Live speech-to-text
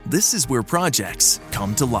This is where projects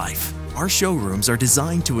come to life. Our showrooms are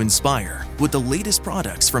designed to inspire with the latest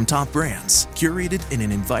products from top brands, curated in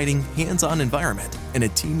an inviting, hands-on environment, and a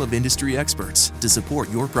team of industry experts to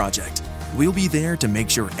support your project. We'll be there to make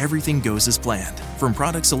sure everything goes as planned, from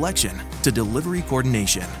product selection to delivery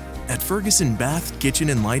coordination. At Ferguson Bath, Kitchen,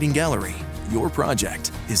 and Lighting Gallery, your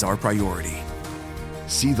project is our priority.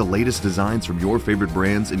 See the latest designs from your favorite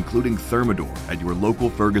brands, including Thermador, at your local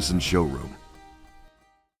Ferguson showroom.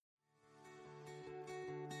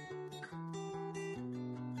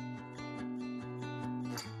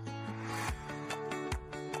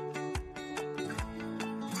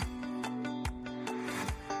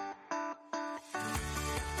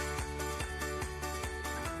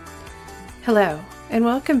 Hello, and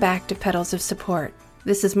welcome back to Petals of Support.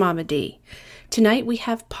 This is Mama D. Tonight we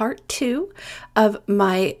have part 2 of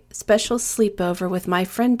my special sleepover with my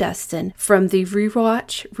friend Dustin from the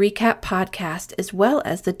Rewatch Recap podcast, as well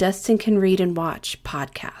as the Dustin Can Read and Watch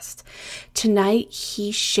podcast. Tonight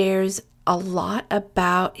he shares a lot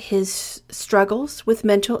about his struggles with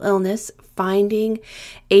mental illness, finding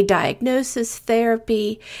a diagnosis,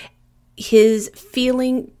 therapy, his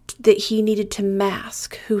feeling that he needed to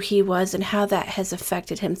mask who he was and how that has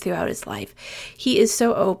affected him throughout his life. He is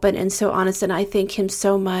so open and so honest, and I thank him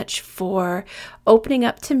so much for opening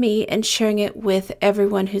up to me and sharing it with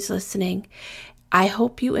everyone who's listening. I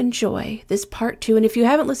hope you enjoy this part 2, and if you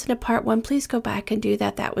haven't listened to part 1, please go back and do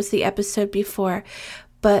that. That was the episode before,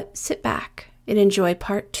 but sit back and enjoy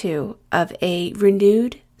part 2 of a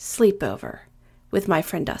renewed sleepover with my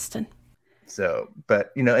friend Dustin. So,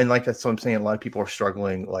 but, and like that's what I'm saying, a lot of people are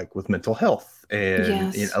struggling like with mental health,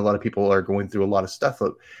 and Yes. a lot of people are going through a lot of stuff.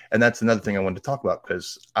 And that's another thing I wanted to talk about,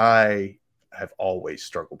 because I have always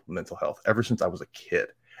struggled with mental health ever since I was a kid.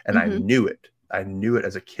 And I knew it. I knew it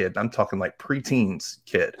as a kid. I'm talking like preteens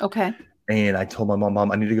kid. Okay. And I told my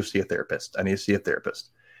mom, I need to go see a therapist. I need to see a therapist.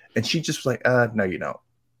 And she just was like, no, you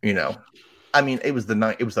don't, I mean, it was the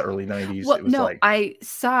early 90s. Well, it was no, I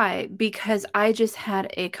sigh because I just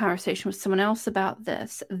had a conversation with someone else about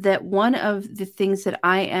this, that one of the things that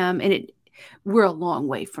I am, and we're a long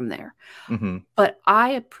way from there, but I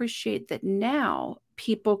appreciate that now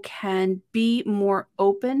people can be more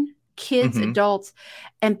open, kids, adults,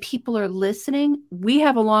 and people are listening. We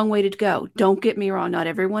have a long way to go. Don't get me wrong. Not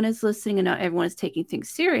everyone is listening and not everyone is taking things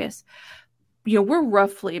serious. We're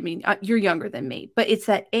roughly, you're younger than me, but it's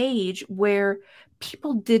that age where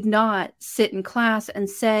people did not sit in class and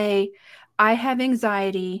say, I have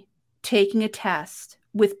anxiety taking a test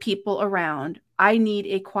with people around. I need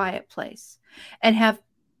a quiet place, and have,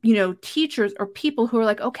 teachers or people who are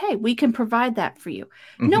like, okay, we can provide that for you.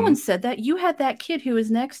 No one said that. You had that kid who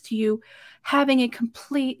was next to you having a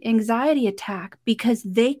complete anxiety attack because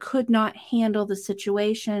they could not handle the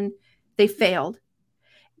situation. They failed.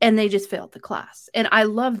 And they just failed the class. And I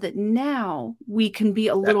love that now we can be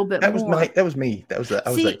a little bit more. That was me. I was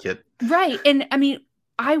that kid. Right. And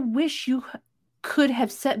I wish you could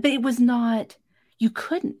have said, but it was not, you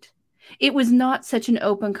couldn't. It was not such an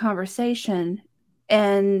open conversation.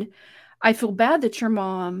 And I feel bad that your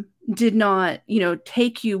mom did not,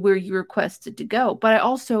 take you where you requested to go. But I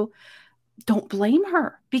also don't blame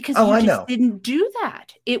her, because you just didn't do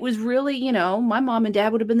that. It was really, my mom and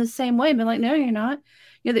dad would have been the same way. Been like, no, you're not.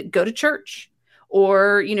 That go to church,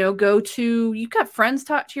 or, you've got friends,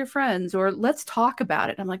 talk to your friends, or let's talk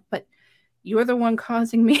about it. I'm like, but you're the one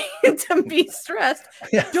causing me to be stressed.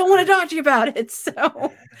 Yeah. Don't want to talk to you about it.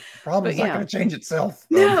 So problem's not going to change itself.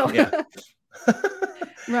 No.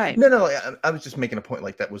 Right. No. I was just making a point,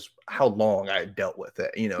 like that was how long I had dealt with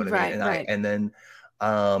it. You know what I mean? And then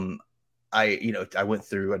I went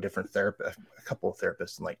through a different therapist, a couple of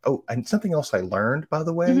therapists, and and something else I learned, by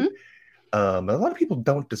the way, a lot of people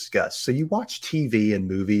don't discuss. So you watch TV and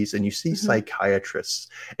movies and you see psychiatrists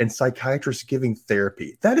giving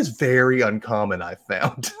therapy. That is very uncommon, I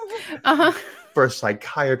found. For a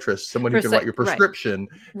psychiatrist, someone who can write your prescription,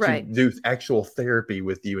 to do actual therapy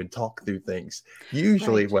with you and talk through things.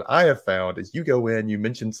 Usually what I have found is you go in, you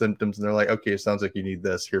mention symptoms, and they're like, okay, it sounds like you need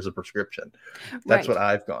this. Here's a prescription. That's what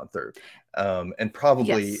I've gone through. And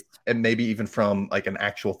probably, and maybe even from like an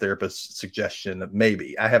actual therapist's suggestion,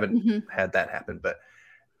 maybe. I haven't had that happen, but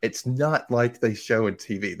it's not like they show in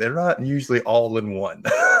TV. They're not usually all in one.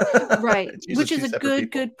 Right. Which is a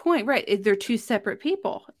good point. Right. They're two separate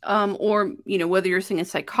people. Or, whether you're seeing a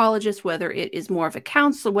psychologist, whether it is more of a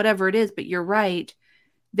counselor, whatever it is, but you're right.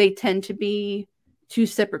 They tend to be two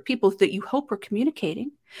separate people that you hope are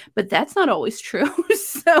communicating, but that's not always true.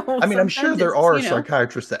 So I'm sure there are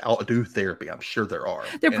psychiatrists that do therapy. I'm sure there are.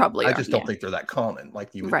 There probably are. I just don't think they're that common.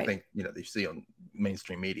 Like you would think, they see on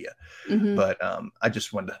mainstream media. Mm-hmm. But I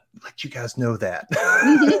just wanted to let you guys know that.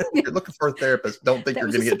 Mm-hmm. If you're looking for a therapist, don't think That you're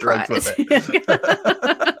was going to a get drugged with surprise.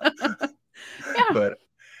 it. Yeah. But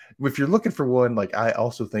if you're looking for one, like I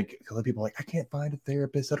also think a lot of people are like, I can't find a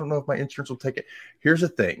therapist. I don't know if my insurance will take it. Here's the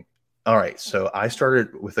thing. All right. So I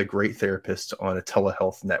started with a great therapist on a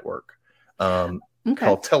telehealth network called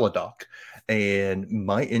Teladoc, and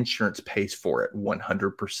my insurance pays for it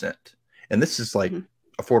 100%. And this is like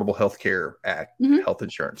Affordable Health Care Act, health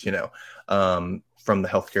insurance, from the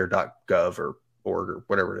healthcare.gov or org or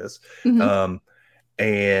whatever it is.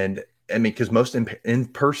 And I mean, because most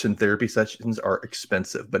in-person therapy sessions are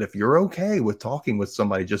expensive, but if you're okay with talking with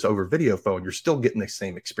somebody just over video phone, you're still getting the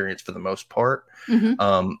same experience for the most part.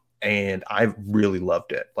 And I really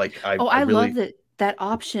loved it. Like, I really love that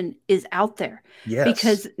option is out there. Yes.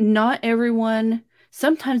 Because not everyone,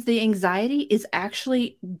 sometimes the anxiety is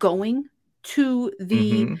actually going to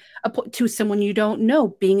to someone you don't know,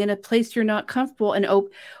 being in a place you're not comfortable, and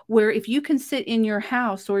where if you can sit in your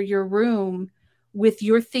house or your room with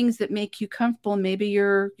your things that make you comfortable, maybe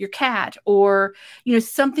your cat or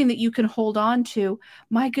something that you can hold on to.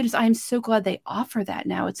 My goodness, I'm so glad they offer that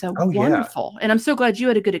now. It's wonderful. And I'm so glad you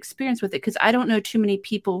had a good experience with it, because I don't know too many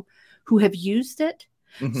people who have used it.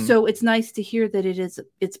 So it's nice to hear that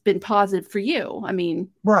it's been positive for you. I mean,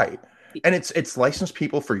 right. And it's licensed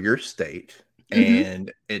people for your state.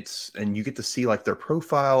 And and you get to see like their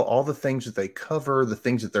profile, all the things that they cover, the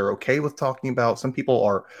things that they're okay with talking about. Some people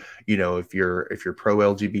are, if you're pro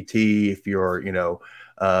LGBT, if you're,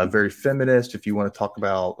 very feminist, if you want to talk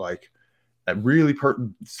about like really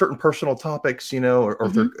certain personal topics, or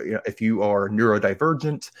if you are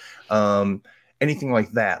neurodivergent, anything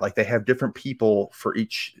like that. Like they have different people for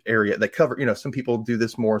each area that cover, some people do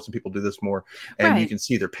this more, some people do this more, and you can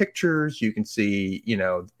see their pictures, you can see,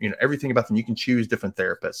 everything about them. You can choose different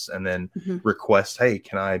therapists and then request, hey,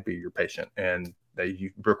 can I be your patient? And you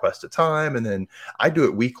request a time, and then I do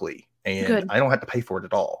it weekly, and I don't have to pay for it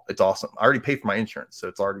at all. It's awesome. I already paid for my insurance, so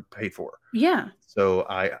it's already paid for. Yeah. So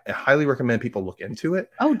I highly recommend people look into it.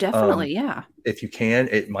 Oh, definitely. Yeah. If you can,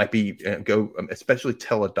 it might be especially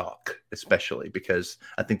Teladoc, especially because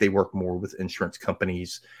I think they work more with insurance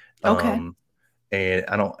companies. And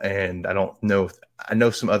I don't know I know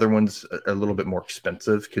some other ones are a little bit more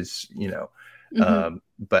expensive because,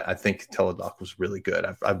 but I think Teladoc was really good.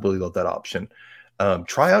 I really love that option.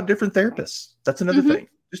 Try out different therapists. That's another thing.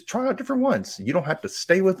 Just try out different ones. You don't have to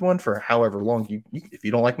stay with one for however long. If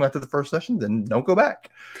you don't like them after the first session, then don't go back.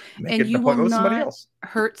 Make an appointment with somebody else.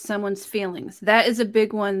 Hurt someone's feelings. That is a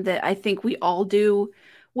big one that I think we all do,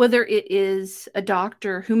 whether it is a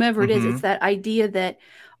doctor, whomever it is. It's that idea that,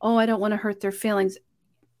 oh, I don't want to hurt their feelings.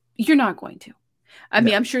 You're not going to. I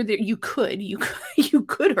mean, I'm sure that you could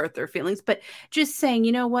hurt their feelings, but just saying,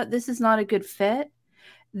 you know what, this is not a good fit.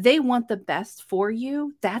 They want the best for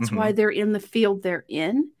you. That's why they're in the field they're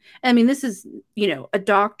in. I mean, this is, a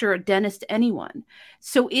doctor, a dentist, anyone.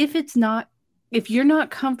 So if you're not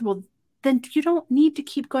comfortable, then you don't need to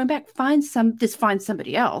keep going back. Find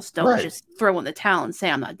somebody else. Don't just throw in the towel and say,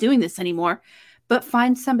 I'm not doing this anymore, but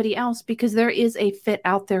find somebody else, because there is a fit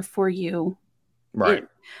out there for you. Right. It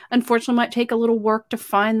unfortunately might take a little work to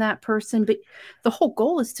find that person, but the whole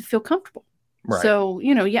goal is to feel comfortable. Right. So,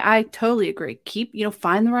 I totally agree.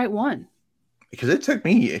 Find the right one. Because it took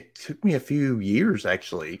me a few years,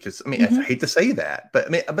 actually, because I hate to say that,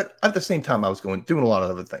 but but at the same time I was doing a lot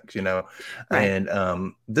of other things,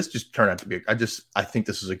 and this just turned out to be, I think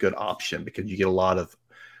this is a good option, because you get a lot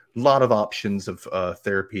of options of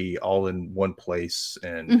therapy all in one place.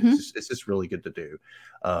 And it's just really good to do.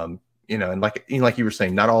 And like you were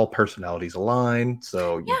saying, not all personalities align.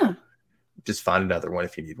 So just find another one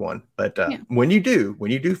if you need one. But when you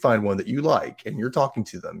do find one that you like and you're talking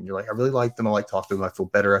to them, you're like, I really like them. I like talking to them. I feel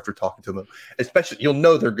better after talking to them. Especially, you'll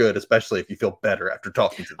know they're good, especially if you feel better after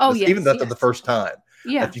talking to them. Oh, yes, even after the first time.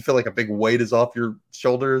 Yeah. If you feel like a big weight is off your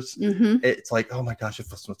shoulders, it's like, oh my gosh, it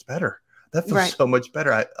feels so much better. That feels so much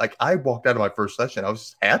better. I walked out of my first session. I was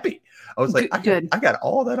just happy. I was like, I got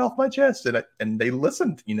all that off my chest, and they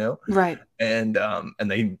listened, Right. And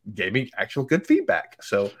they gave me actual good feedback.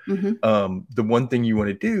 So, the one thing you want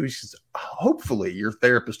to do is hopefully your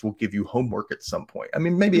therapist will give you homework at some point. I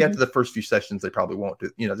mean, maybe after the first few sessions, they probably won't do,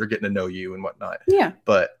 they're getting to know you and whatnot. Yeah.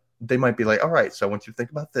 But they might be like, all right, so I want you to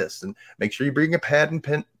think about this, and make sure you bring a pad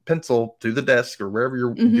and pencil to the desk or wherever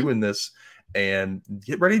you're doing this, and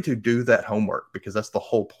get ready to do that homework, because that's the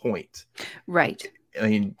whole point. Right. I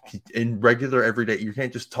mean, in regular everyday, you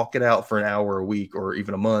can't just talk it out for an hour a week or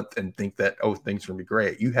even a month and think that, oh, things are going to be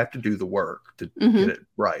great. You have to do the work to get it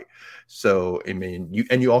right. So, I mean,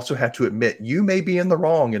 you also have to admit you may be in the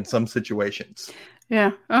wrong in some situations.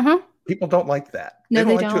 Yeah. Uh-huh. People don't like that. No, They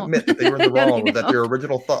don't they like to don't. admit that they were in the No, they wrong or that their don't.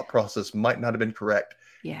 original thought process might not have been correct.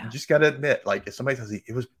 Yeah. You just got to admit, like, if somebody says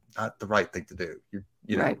it was not the right thing to do,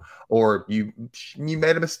 you know, Right. or you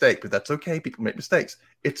made a mistake, but that's okay. People make mistakes.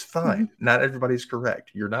 It's fine. Not everybody's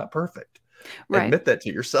correct. You're not perfect. Right. Admit that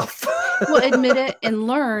to yourself. Well, admit it and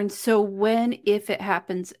learn. So if it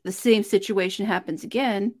happens, the same situation happens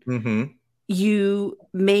again, you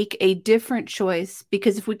make a different choice,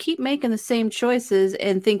 because if we keep making the same choices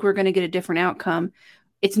and think we're going to get a different outcome,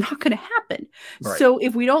 it's not going to happen. Right. So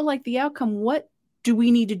if we don't like the outcome, what do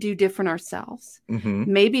we need to do different ourselves?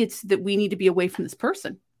 Maybe it's that we need to be away from this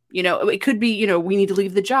person. You know, it could be, you know, we need to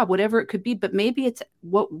leave the job, whatever it could be, but maybe it's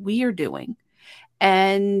what we are doing.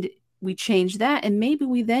 And we change that, and maybe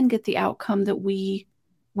we then get the outcome that we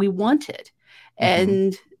wanted.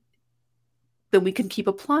 And then we can keep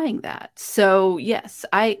applying that. So yes,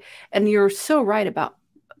 and you're so right about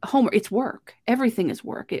homework. It's work. Everything is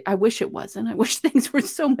work. I wish it wasn't. I wish things were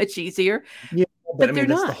so much easier. Yeah, but I mean, they're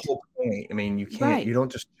that's not. the whole point. I mean, you can't, Right. you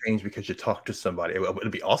don't just change because you talk to somebody.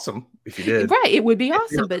 It'd be awesome if you did. Right. It would be If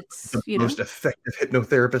awesome, you're but the most effective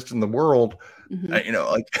hypnotherapist in the world, you know,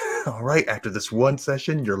 like, all right, after this one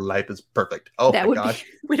session, your life is perfect. Oh that my would gosh.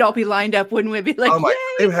 we'd all be lined up, wouldn't we? Be like, Oh my, yay!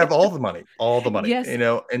 they would have all the money, Yes. you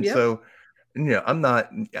know, and so, you know,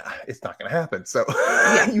 it's not going to happen. So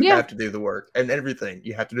you have to do the work and everything.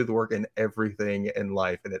 You have to do the work in everything in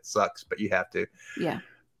life, and it sucks, but you have to. Yeah.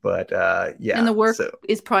 But yeah. And the work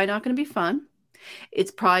is probably not going to be fun.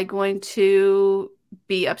 It's probably going to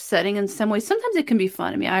be upsetting in some ways. Sometimes it can be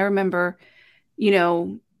fun. I mean, I remember, you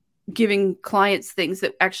know, giving clients things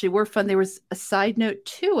that actually were fun. There was a side note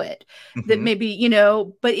to it that maybe, you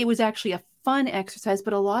know, but it was actually a fun exercise,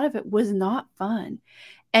 but a lot of it was not fun.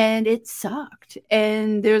 And it sucked.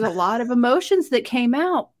 And there's a lot of emotions that came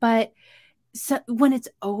out. But when it's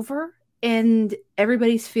over and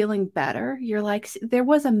everybody's feeling better, you're like, there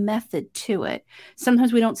was a method to it.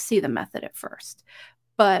 Sometimes we don't see the method at first,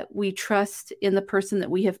 but we trust in the person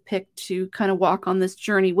that we have picked to kind of walk on this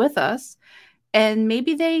journey with us. And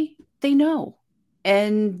maybe they know.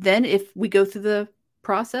 And then if we go through the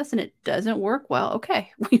process and it doesn't work well,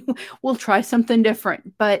 okay, we'll try something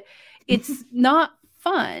different. But it's not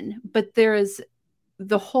fun. But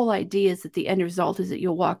the whole idea is that the end result is that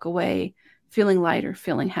you'll walk away feeling lighter,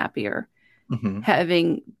 feeling happier,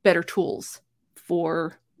 having better tools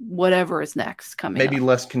for whatever is next coming maybe up.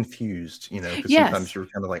 Less confused, you know, because sometimes you're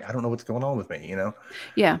kind of like, I don't know what's going on with me, you know?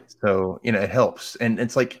 Yeah. So, you know, it helps. And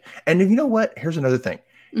it's like, and you know what? Here's another thing.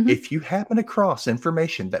 If you happen across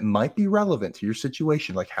information that might be relevant to your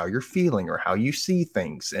situation, like how you're feeling or how you see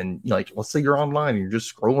things, and like, let's say you're online and you're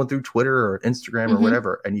just scrolling through Twitter or Instagram or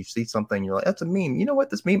whatever, and you see something, you're like, that's a meme. You know what?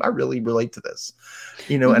 This meme, I really relate to this,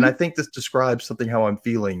 you know, and I think this describes something, how I'm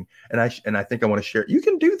feeling. And I think I want to share it. You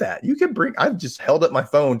can do that. You can I've just held up my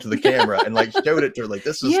phone to the camera and like showed it to her, like,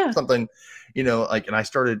 this is something, you know, like, and I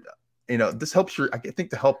started, you know, this helps I think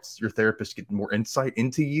that helps your therapist get more insight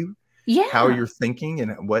into you. How you're thinking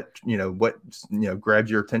and what grabs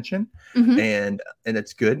your attention, and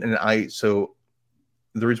it's good. And so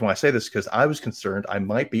the reason why I say this is because I was concerned I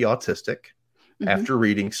might be autistic after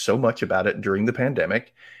reading so much about it during the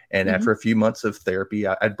pandemic, and after a few months of therapy.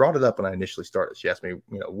 I brought it up when I initially started. She asked me,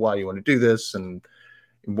 you know, why do you want to do this and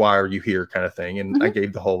why are you here, kind of thing. And I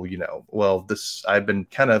gave the whole, you know, well, I've been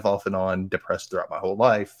kind of off and on depressed throughout my whole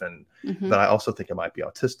life. And, but I also think I might be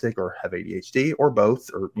autistic or have ADHD or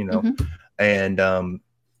both, or, you know, and,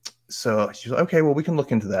 so she's like, okay, well, we can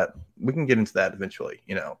look into that. We can get into that eventually,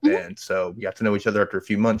 you know? And so we got to know each other after a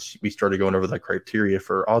few months. We started going over the criteria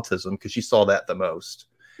for autism because she saw that the most.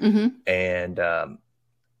 And,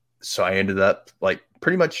 so I ended up like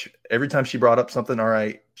pretty much every time she brought up something, all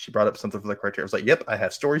right, she brought up something for the criteria. I was like, yep, I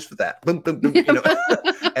have stories for that. Boom, boom, boom, you know,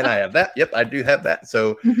 and I have that. Yep, I do have that.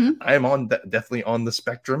 So I am definitely on the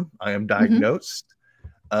spectrum. I am diagnosed.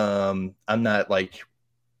 I'm not like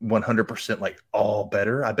 100% like all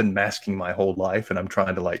better. I've been masking my whole life, and I'm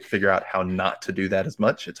trying to like figure out how not to do that as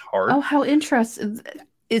much. It's hard. Oh, how interesting.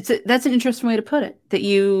 That's an interesting way to put it, that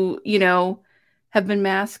you know, have been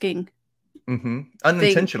masking.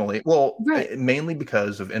 Unintentionally. Well, mainly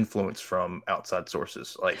because of influence from outside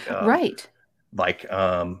sources, like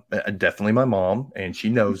definitely my mom, and she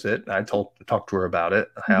knows it. I talked to her about it,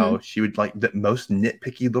 how she would like the most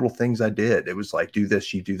nitpicky little things I did. It was like, do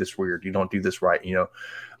this, you do this weird, you don't do this right, you know.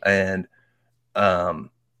 And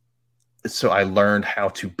so I learned how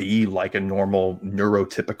to be like a normal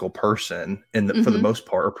neurotypical person for the most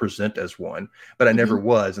part, or present as one, but I never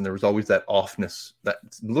was. And there was always that offness, that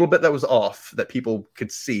little bit that was off that people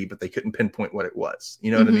could see, but they couldn't pinpoint what it was.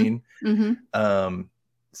 You know what I mean?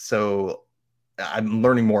 So I'm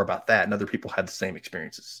learning more about that, and other people had the same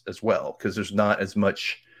experiences as well, because there's not as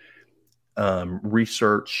much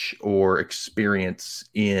research or experience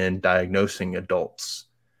in diagnosing adults.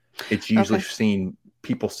 It's usually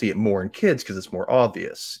people see it more in kids because it's more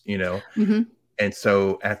obvious, Mm-hmm. And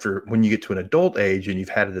so when you get to an adult age and you've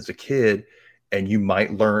had it as a kid, and you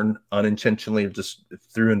might learn unintentionally or just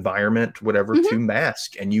through environment, whatever, Mm-hmm. to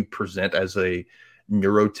mask, and you present as a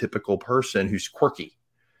neurotypical person who's quirky.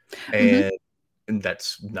 Mm-hmm. And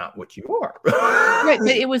that's not what you are. Right.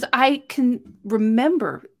 But I can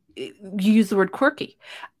remember, you use the word quirky.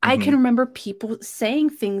 I can remember people saying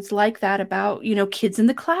things like that about, kids in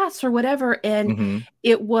the class or whatever. And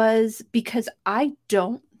it was because I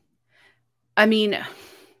know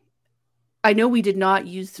we did not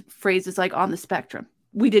use phrases like on the spectrum.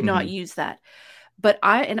 We did not use that. But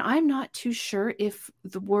I'm not too sure if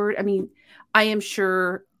the word, I am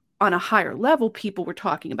sure on a higher level, people were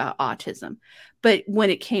talking about autism. But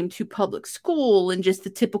when it came to public school and just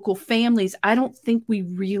the typical families, I don't think we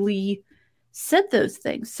really said those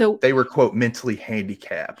things. So they were, quote, mentally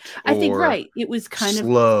handicapped. I think, right. It was kind of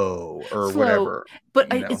slow or whatever. But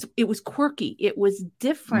it was quirky. It was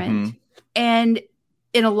different. And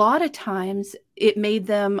in a lot of times it made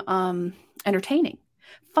them entertaining,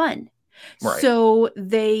 fun. Right. So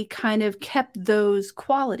they kind of kept those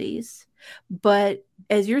qualities, but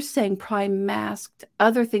as you're saying, probably masked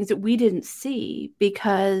other things that we didn't see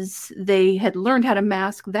because they had learned how to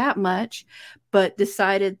mask that much, but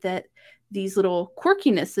decided that these little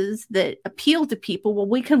quirkinesses that appeal to people, well,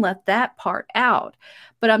 we can let that part out.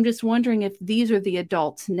 But I'm just wondering if these are the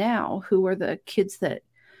adults now who are the kids that,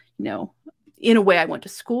 in a way I went to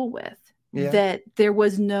school with, that there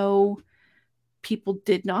was people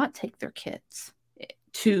did not take their kids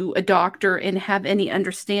to a doctor and have any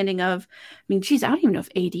understanding of, I don't even know if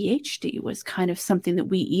ADHD was kind of something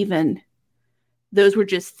that those were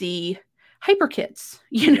just the hyper kids,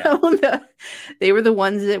 they were the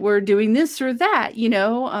ones that were doing this or that,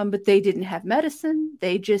 but they didn't have medicine.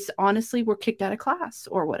 They just honestly were kicked out of class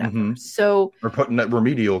or whatever. So, or put in that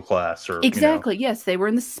remedial class or exactly. Yes. They were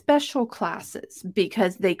in the special classes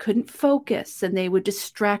because they couldn't focus and they would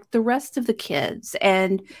distract the rest of the kids.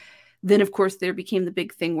 And then of course there became the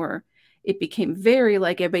big thing where it became very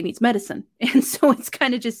like everybody needs medicine. And so it's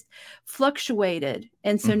kind of just fluctuated.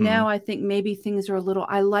 And so now I think maybe things are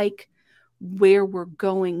I like where we're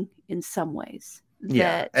going in some ways.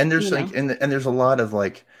 And there's and there's a lot of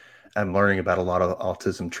I'm learning about a lot of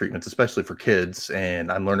autism treatments, especially for kids,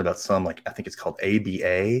 and I'm learning about some I think it's called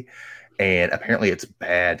ABA, and apparently it's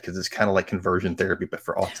bad because it's kind of like conversion therapy but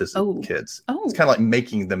for autistic kids. It's kind of like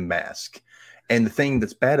making them mask. And the thing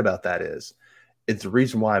that's bad about that is it's the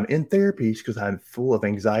reason why I'm in therapy is because I'm full of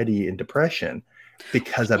anxiety and depression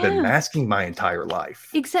because I've been masking my entire life.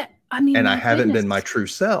 Exactly. And I haven't been my true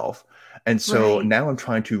self. And so now I'm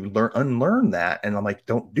trying to unlearn that. And I'm like,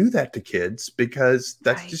 don't do that to kids because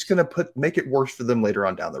that's just going to make it worse for them later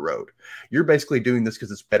on down the road. You're basically doing this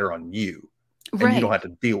because it's better on you. And you don't have to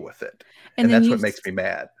deal with it. And that's what makes me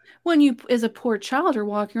mad. When you, as a poor child, are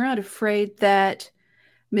walking around afraid that,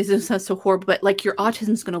 this sounds so horrible, but your autism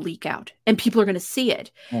is going to leak out and people are going to see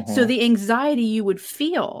it. So the anxiety you would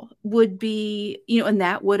feel would be, and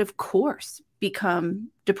that would, of course,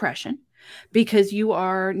 become depression. Because you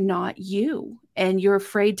are not you and you're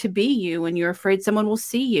afraid to be you and you're afraid someone will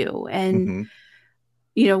see you. And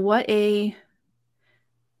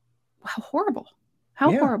how horrible.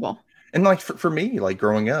 How horrible. And for me,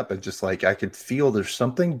 growing up, it's just I could feel there's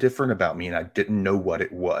something different about me and I didn't know what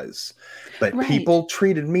it was. But people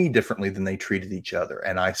treated me differently than they treated each other.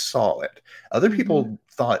 And I saw it. Other people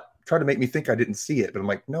tried to make me think I didn't see it, but I'm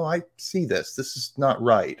like, no, I see this. This is not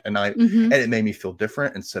right. And and it made me feel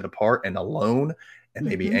different and set apart and alone and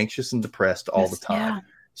maybe anxious and depressed all the time. Yeah.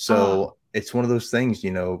 So it's one of those things,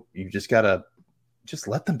 you just gotta just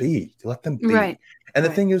let them be. Let them be. Right. And the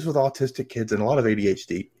thing is with autistic kids and a lot of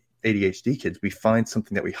ADHD kids, we find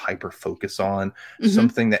something that we hyper focus on,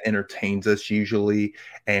 something that entertains us usually,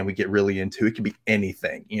 and we get really into. It could be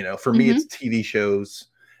anything, For me, it's TV shows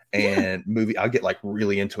and movie. I get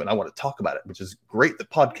really into it. And I want to talk about it, which is great that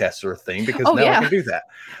podcasts are a thing because now I can do that.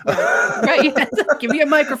 Right. Give me a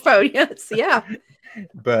microphone. Yes. Yeah.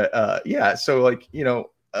 But so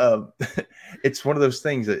it's one of those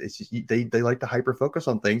things that it's just, they like to hyper focus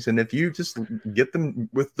on things. And if you just get them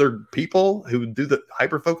with their people who do the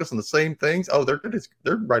hyper focus on the same things, they're good.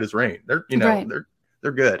 They're right as rain. They're,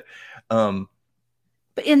 they're good. But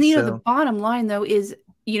the bottom line though is,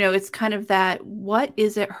 it's kind of that, what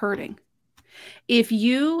is it hurting? If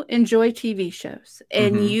you enjoy TV shows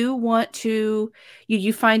and you want to,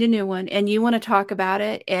 you find a new one and you want to talk about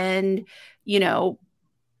it and you know,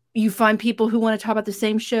 you find people who want to talk about the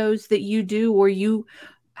same shows that you do, or you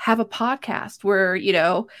have a podcast where, you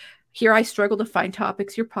know, here I struggle to find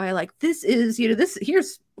topics. You're probably like, this is, you know,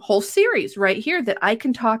 here's a whole series right here that I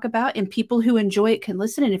can talk about, and people who enjoy it can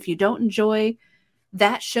listen. And if you don't enjoy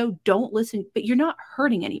that show, don't listen, but you're not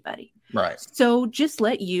hurting anybody. Right. So just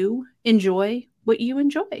let you enjoy what you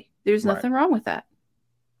enjoy. There's nothing wrong with that.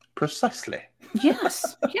 Precisely.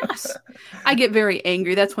 Yes. Yes. I get very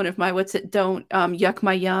angry. That's one of my, don't yuck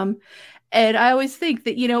my yum. And I always think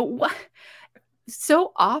that, you know, what,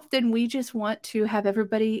 so often we just want to have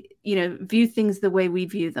everybody, you know, view things the way we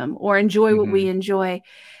view them, or enjoy what we enjoy.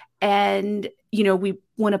 And, you know, we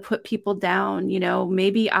want to put people down. You know,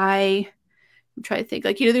 maybe I'm trying to think,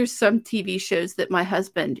 like, you know, there's some TV shows that my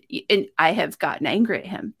husband, and I have gotten angry at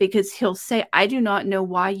him because he'll say, I do not know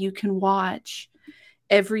why you can watch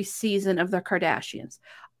every season of the Kardashians.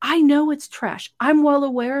 I know it's trash. I'm well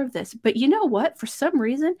aware of this, but you know what? For some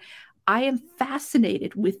reason, I am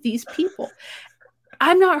fascinated with these people.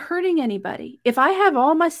 I'm not hurting anybody. If I have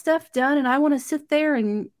all my stuff done and I want to sit there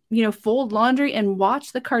and, you know, fold laundry and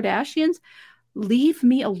watch the Kardashians, leave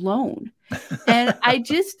me alone. And I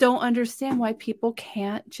just don't understand why people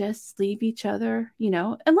can't just leave each other, you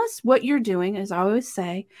know, unless what you're doing, as I always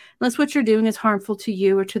say, unless what you're doing is harmful to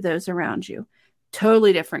you or to those around you.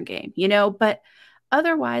 Totally different game, you know, but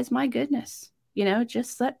otherwise, my goodness, you know,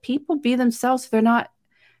 just let people be themselves. So they're not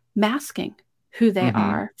masking who they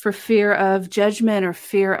are for fear of judgment or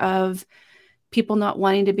fear of people not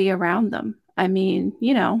wanting to be around them. I mean,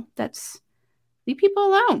 you know, leave people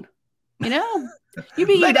alone, you know. You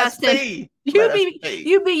be you, Dustin.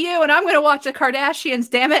 You be you, and I'm going to watch the Kardashians,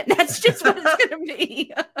 damn it. That's just what it's going to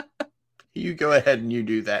be. You go ahead and you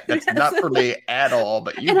do that. That's not for me at all,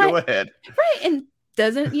 but you go ahead. Right. And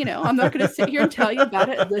doesn't, you know, I'm not going to sit here and tell you about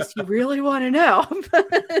it unless you really want to know.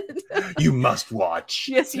 You must watch.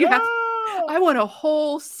 Yes, you have. I want a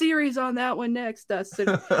whole series on that one next,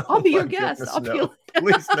 Dustin. I'll be your guest.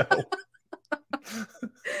 Please no.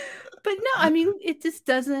 But no, I mean, it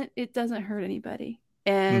doesn't hurt anybody.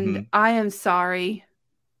 And I am sorry.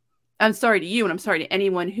 I'm sorry to you, and I'm sorry to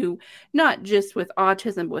anyone who, not just with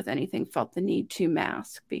autism, but with anything, felt the need to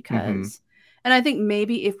mask, because, and I think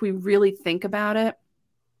maybe if we really think about it,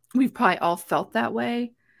 we've probably all felt that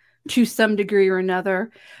way to some degree or another,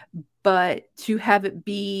 but to have it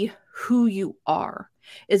be who you are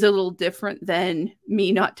is a little different than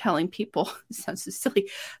me not telling people, it sounds so silly,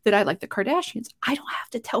 that I like the Kardashians. I don't have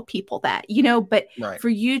to tell people that, you know, but for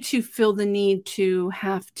you to feel the need to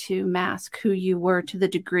have to mask who you were to the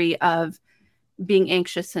degree of being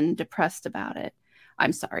anxious and depressed about it,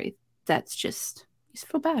 I'm sorry. That's just, I just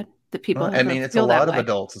feel bad that people I mean, it's a lot of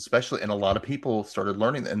adults, especially, and a lot of people started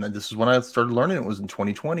learning, and this is when I started learning. It was in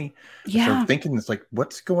 2020. I started thinking, it's like,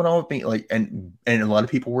 what's going on with me? Like, and a lot of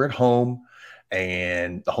people were at home,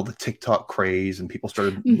 and the TikTok craze, and people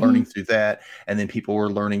started learning through that. And then people were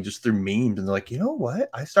learning just through memes, and they're like, you know what?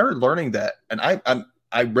 I started learning that. And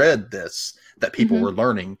I read this, that people were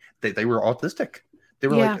learning that they were autistic. They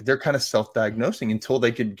were like, they're kind of self-diagnosing until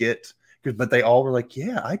they could get, but they all were like,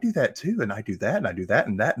 yeah, I do that too. And I do that, and I do that,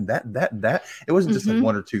 and that, and that, and that, and that. It wasn't just like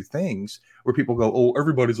one or two things where people go,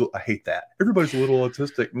 oh, I hate that. Everybody's a little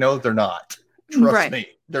autistic. No, they're not. Trust me,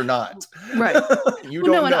 they're not. Right. You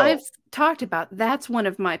don't know. And I've talked about, that's one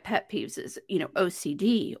of my pet peeves is, you know,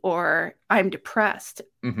 OCD, or I'm depressed.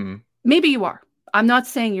 Maybe you are. I'm not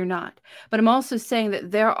saying you're not, but I'm also saying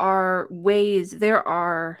that there are ways, there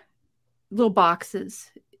are little boxes,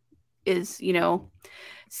 is, you know,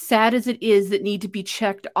 sad as it is, that need to be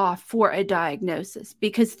checked off for a diagnosis,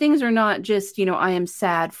 because things are not just, you know, I am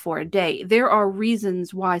sad for a day. There are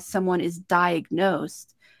reasons why someone is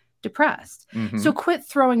diagnosed depressed. So quit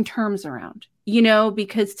throwing terms around, you know,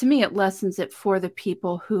 because to me it lessens it for the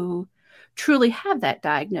people who truly have that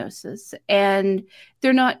diagnosis, and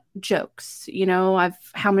they're not jokes. You know,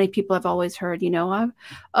 how many people I've always heard, you know, I'm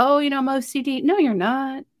OCD. No, you're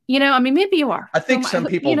not. You know, I mean, maybe you are. I think some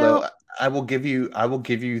people, you know, though, I will give you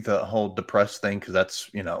the whole depressed thing, because that's,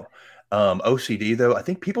 you know, OCD though. I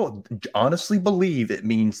think people honestly believe it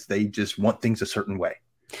means they just want things a certain way.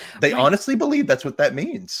 They honestly believe that's what that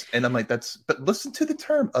means. And I'm like, but listen to the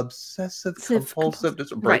term obsessive compulsive.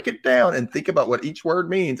 Just break it down and think about what each word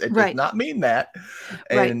means. It does not mean that.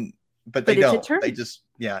 And, but they don't. They just,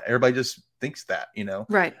 everybody just thinks that, you know?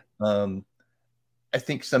 Right. I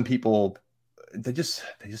think some people, they just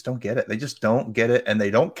don't get it. They just don't get it. And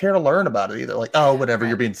they don't care to learn about it either. Like, oh, whatever,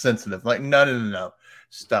 you're being sensitive. Like, no.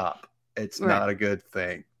 Stop. It's not a good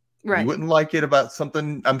thing. Right. You wouldn't like it about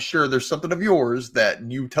something. I'm sure there's something of yours that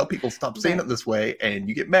you tell people stop saying it this way, and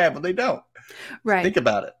you get mad when they don't. Right. Think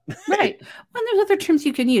about it. Right. Well, there's other terms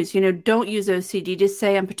you can use. Don't use OCD. Just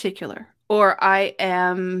say I'm particular, or I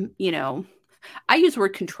am. I use the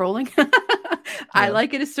word controlling. I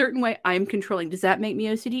like it a certain way. I'm controlling. Does that make me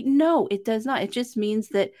OCD? No, it does not. It just means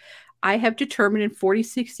that I have determined in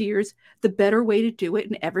 46 years the better way to do it,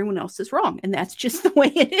 and everyone else is wrong. And that's just the way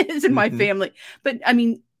it is in my family. But I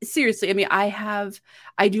mean, seriously, I mean,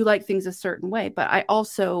 I do like things a certain way, but I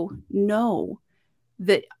also know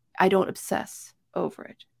that I don't obsess over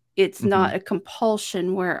it. It's not a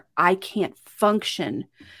compulsion where I can't function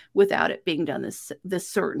without it being done this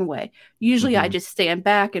certain way. Usually I just stand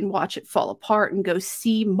back and watch it fall apart and go,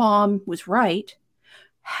 see, mom was right.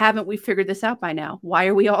 Haven't we figured this out by now? Why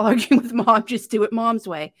are we all arguing with mom? Just do it mom's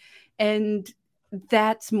way. And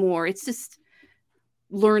that's more, it's just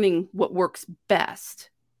learning what works best.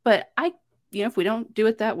 But if we don't do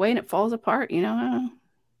it that way and it falls apart,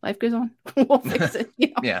 life goes on. We'll fix it.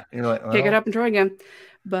 Yeah. You're like, pick it up and try again.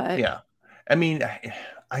 But yeah, I mean,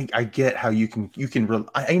 I get how you can,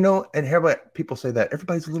 I know, and hear what people say that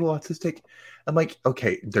everybody's a little autistic. I'm like,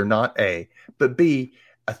 okay, they're not A, but B,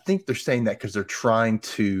 I think they're saying that because they're trying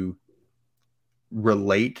to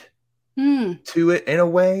relate to it in a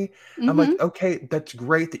way. I'm like, okay, that's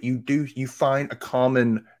great that you find a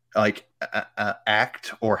common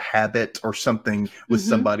act or habit or something with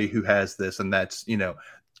somebody who has this, and that's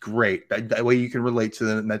great. That way you can relate to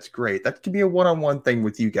them, and that's great. That could be a one-on-one thing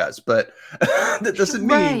with you guys, but that doesn't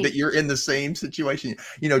mean that you're in the same situation.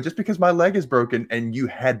 Just because my leg is broken and you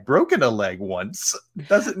had broken a leg once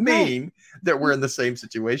doesn't mean that we're in the same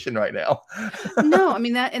situation right now. No, I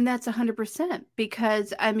mean that's 100%,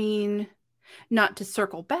 because I mean, not to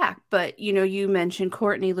circle back, but you mentioned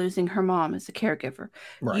Courtney losing her mom as a caregiver.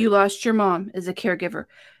 Right. You lost your mom as a caregiver.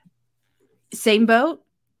 Same boat.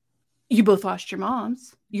 You both lost your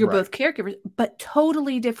moms. You're both caregivers, but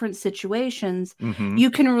totally different situations.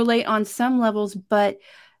 You can relate on some levels, but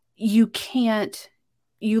you can't.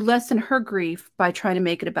 You lessen her grief by trying to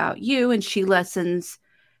make it about you, and she lessens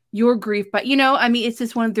your grief. But I mean, it's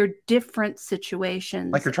just one of their different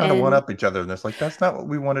situations. Like you're trying to one up each other, and it's like that's not what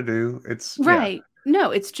we want to do. It's right. Yeah.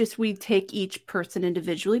 No, it's just we take each person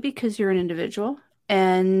individually because you're an individual,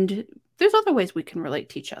 and there's other ways we can relate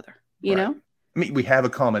to each other. You know. I mean, we have a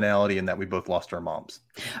commonality in that we both lost our moms.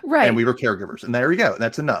 Right. And we were caregivers. And there we go.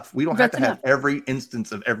 That's enough. We don't have to have every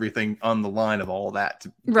instance of everything on the line of all that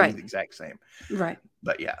to be the exact same. Right.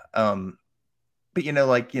 But yeah. But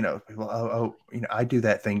people, I do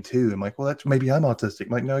that thing too. I'm like, well, maybe I'm autistic.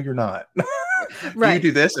 I'm like, no, you're not. Right. You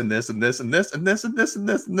do this and this and this and this and this and this and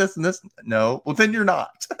this and this and this. No, well then you're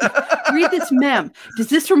not. Read this meme. Does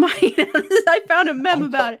this remind you? I found a meme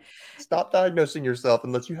about it. Stop diagnosing yourself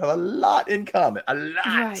unless you have a lot in common. A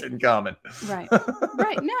lot in common. Right.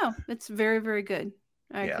 Right. No, it's very, very good.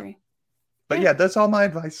 I agree. But that's all my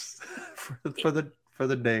advice for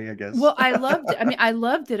the day, I guess. Well, I loved it. I mean, I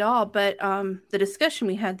loved it all, but the discussion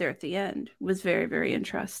we had there at the end was very, very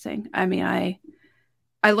interesting. I mean,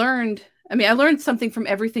 I learned something from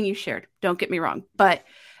everything you shared. Don't get me wrong, but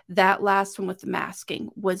that last one with the masking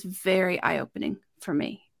was very eye-opening for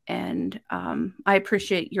me. And I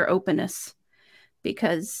appreciate your openness,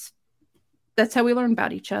 because that's how we learn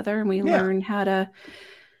about each other, and we learn how to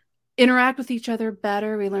interact with each other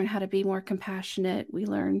better. We learn how to be more compassionate. We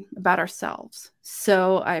learn about ourselves.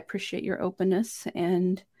 So I appreciate your openness,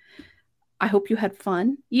 and I hope you had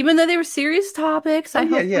fun, even though they were serious topics. I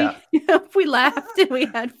hope we laughed and we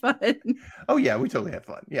had fun. Oh yeah, we totally had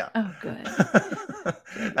fun. Yeah. Oh, good.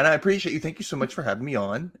 And I appreciate you. Thank you so much for having me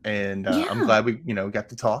on. And I'm glad we, got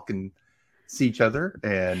to talk and see each other.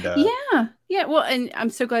 And yeah. Well, and I'm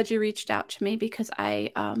so glad you reached out to me, because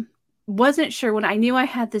I wasn't sure when I knew I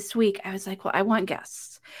had this week. I was like, well, I want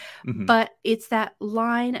guests, but it's that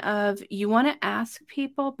line of you want to ask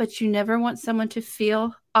people, but you never want someone to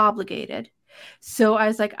feel obligated. So I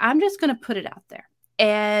was like, I'm just going to put it out there.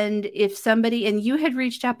 And if somebody, and you had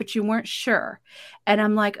reached out, but you weren't sure. And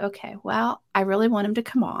I'm like, okay, well, I really want him to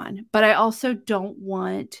come on, but I also don't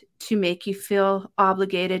want to make you feel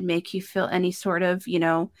obligated, make you feel any sort of,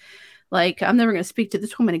 like I'm never going to speak to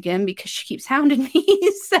this woman again because she keeps hounding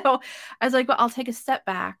me. So I was like, well, I'll take a step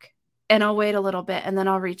back and I'll wait a little bit, and then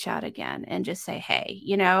I'll reach out again and just say, hey,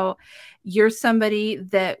 you're somebody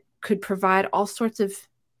that could provide all sorts of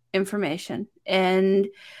information, and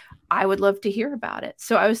I would love to hear about it.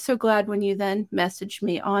 So I was so glad when you then messaged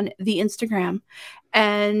me on the Instagram,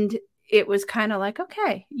 and it was kind of like,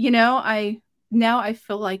 okay, I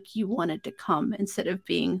feel like you wanted to come instead of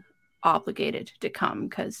being obligated to come,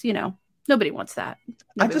 because, nobody wants that.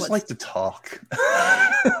 Nobody just like to talk.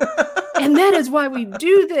 And that is why we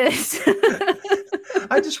do this.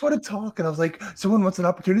 I just want to talk. And I was like, someone wants an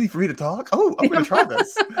opportunity for me to talk? Oh, I'm going to try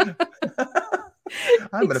this.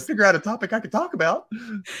 I'm going to figure out a topic I could talk about.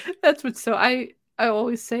 That's what, so I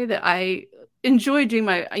always say that I enjoy doing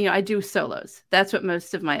I do solos. That's what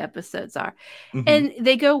most of my episodes are. Mm-hmm. And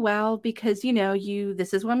they go well because,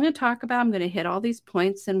 this is what I'm going to talk about. I'm going to hit all these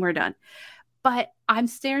points and we're done. But I'm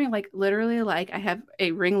staring literally I have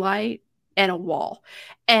a ring light and a wall.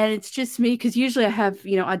 And it's just me because usually I have,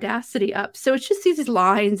 Audacity up. So it's just these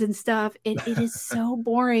lines and stuff. It is so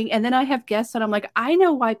boring. And then I have guests and I'm like, I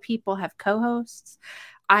know why people have co-hosts.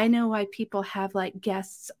 I know why people have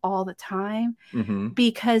guests all the time,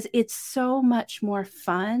 because it's so much more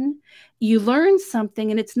fun. You learn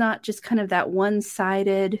something and it's not just kind of that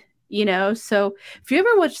one-sided, So if you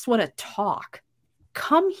ever just want to talk,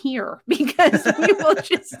 come here, because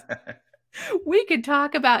we can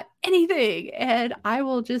talk about anything and I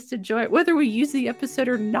will just enjoy it, whether we use the episode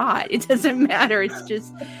or not. It doesn't matter. It's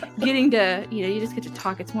just getting to, you just get to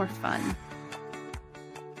talk. It's more fun.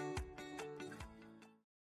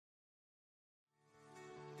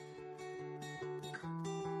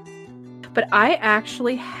 But I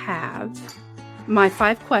actually have my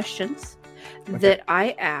 5 questions that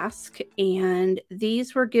I ask, and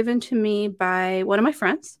these were given to me by one of my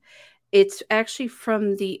friends. It's actually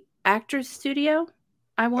from the Actors Studio.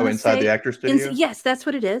 I want to say inside the Actors Studio. Yes, that's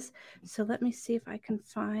what it is. So let me see if I can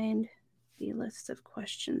find the list of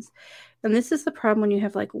questions. And this is the problem when you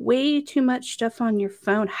have way too much stuff on your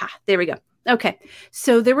phone. There we go. Okay,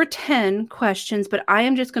 so there were 10 questions, but I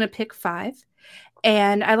am just going to pick 5.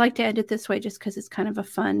 And I like to end it this way just because it's kind of a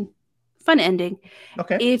fun ending.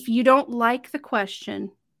 Okay. If you don't like the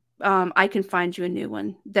question, I can find you a new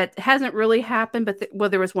one. That hasn't really happened,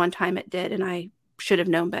 but there was one time it did, and I should have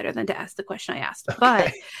known better than to ask the question I asked. Okay.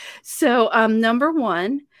 But so number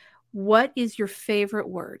 1, what is your favorite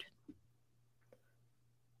word?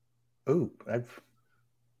 Oh,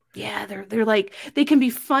 yeah, they're they can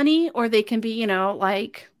be funny or they can be,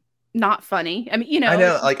 not funny. I mean, I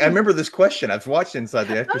know. I remember this question. I've watched Inside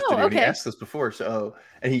the Actors Studio. Okay. And he asked this before. So,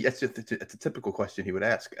 and it's a typical question he would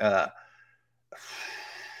ask. I'm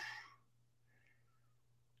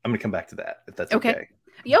going to come back to that if that's okay.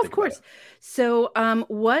 Yeah, of course. So,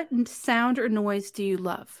 what sound or noise do you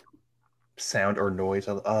love? Sound or noise?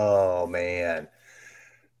 Oh man,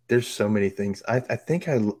 there's so many things. I think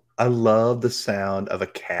I love the sound of a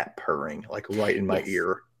cat purring, right in my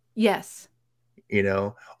ear. Yes.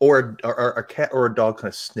 Or a cat or a dog kind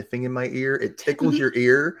of sniffing in my ear. It tickles your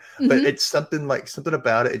ear, but it's something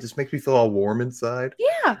about it. It just makes me feel all warm inside.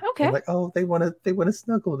 Yeah. Okay. I'm like, oh, they want to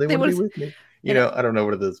snuggle. They want to be with me. I don't know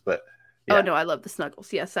what it is, but yeah. Oh no, I love the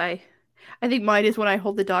snuggles. Yes, I think mine is when I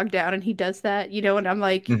hold the dog down and he does that, and I'm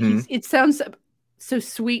like, it sounds so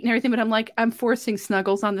sweet and everything, but I'm like, I'm forcing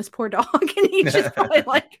snuggles on this poor dog, and he's just probably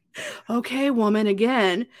like, okay, woman,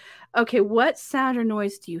 again. Okay, what sound or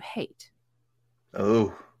noise do you hate?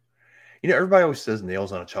 Oh, everybody always says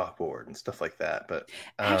nails on a chalkboard and stuff like that. But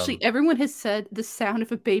actually, everyone has said the sound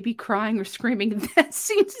of a baby crying or screaming. That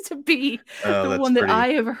seems to be the one that I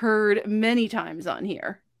have heard many times on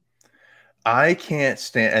here. I can't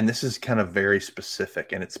stand, and this is kind of very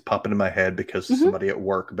specific, and it's popping in my head because of somebody at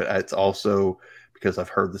work, but it's also because I've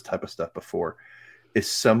heard this type of stuff before,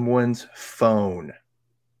 is someone's phone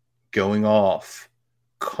going off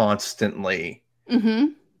constantly.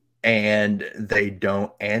 And they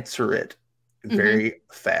don't answer it very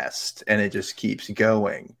fast, and it just keeps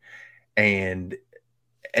going. And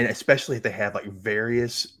especially if they have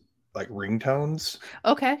various ringtones.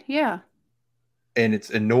 Okay, yeah. And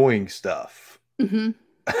it's annoying stuff. Not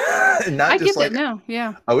I just get that now,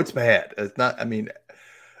 yeah. Oh, it's bad. It's not. I mean,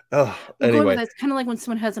 anyway, that's kind of like when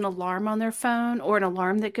someone has an alarm on their phone or an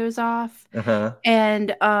alarm that goes off.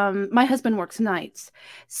 And my husband works nights,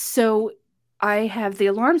 so I have the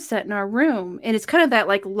alarm set in our room, and it's kind of that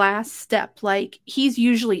last step. He's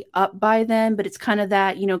usually up by then, but it's kind of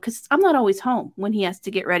that, because I'm not always home when he has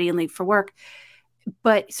to get ready and leave for work.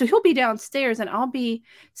 But so he'll be downstairs and I'll be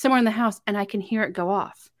somewhere in the house and I can hear it go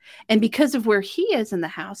off. And because of where he is in the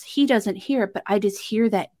house, he doesn't hear it, but I just hear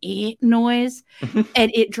that noise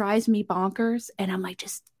and it drives me bonkers. And I'm like,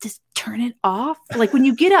 just turn it off. When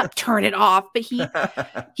you get up, turn it off. But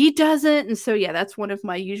he doesn't. And so, yeah, that's one of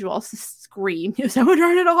my usual scream. Someone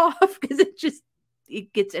turn it off, because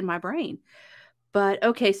it gets in my brain. But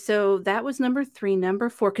okay, so that was number 3. Number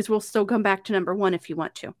 4, because we'll still come back to number 1 if you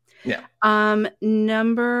want to. Yeah.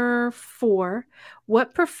 Number 4,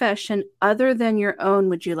 what profession other than your own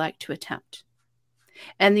would you like to attempt?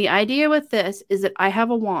 And the idea with this is that I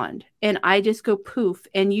have a wand and I just go poof,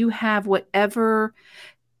 and you have whatever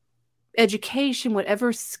education,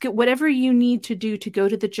 whatever skill, whatever you need to do to go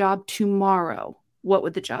to the job tomorrow, what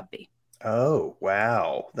would the job be? Oh,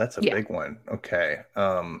 wow. That's a Yeah. big one. Okay.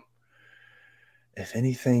 If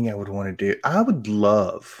anything I would want to do, I would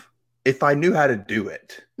love, if I knew how to do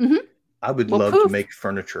it, I would love to make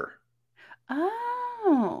furniture.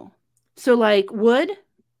 Oh. So like wood?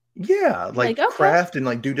 Yeah, like craft and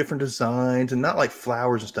like do different designs and not like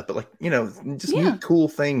flowers and stuff, but like, just neat, cool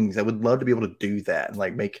things. I would love to be able to do that and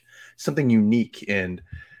like make something unique and,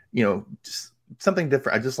 just something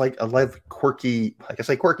different. I love quirky, like I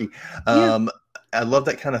say, quirky. I love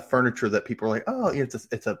that kind of furniture that people are like, oh, it's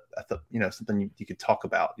a something you could talk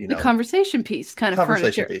about, The conversation piece kind of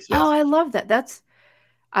furniture. Piece, yes. Oh, I love that. That's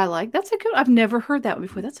a good, I've never heard that one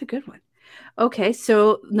before. That's a good one. Okay,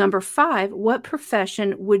 so number 5, what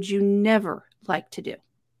profession would you never like to do?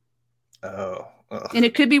 Oh. Ugh. And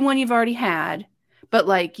it could be one you've already had, but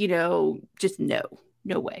like, just no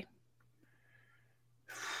way.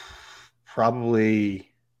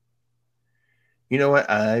 Probably, you know what?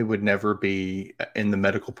 I would never be in the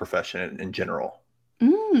medical profession in general.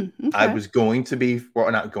 Okay. I was going to be, or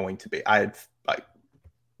not going to be. I had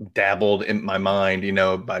dabbled in my mind,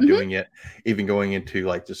 by doing it, even going into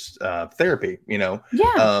like just therapy,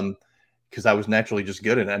 because I was naturally just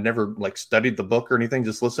good at it. I never like studied the book or anything,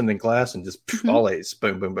 just listened in class and just all A's,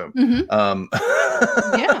 boom, boom, boom.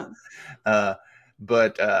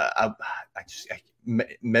 But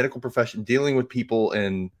medical profession, dealing with people,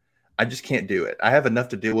 and I just can't do it. I have enough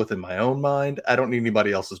to deal with in my own mind. I don't need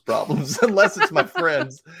anybody else's problems unless it's my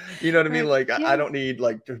friends. You know what I mean? Like I don't need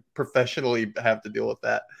like to professionally have to deal with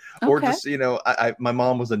that. Or just, my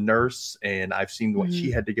mom was a nurse and I've seen what she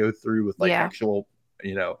had to go through with like actual,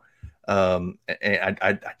 and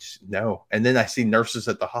I just know. And then I see nurses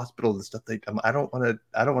at the hospital and stuff. I don't want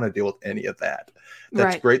to deal with any of that.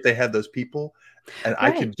 That's great. They have those people. And I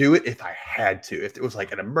could do it if I had to. If it was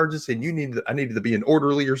like an emergency and I needed to be an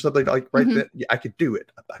orderly or something like then, I could do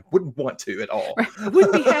it. I wouldn't want to at all. Right. I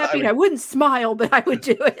wouldn't be happy. I wouldn't smile, but I would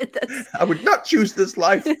do it. I would not choose this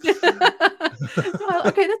life. Well,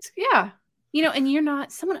 okay, and you're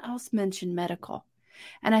not. Someone else mentioned medical,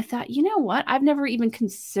 and I thought, you know what? I've never even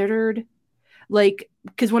considered,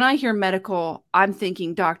 because when I hear medical, I'm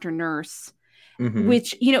thinking doctor, nurse,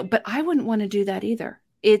 which but I wouldn't want to do that either.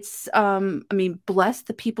 It's bless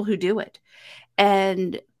the people who do it,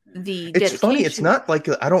 and it's dedication. Funny. It's not like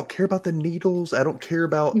I don't care about the needles. I don't care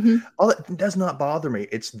about all that. Does not bother me.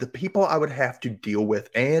 It's the people I would have to deal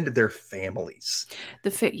with and their families.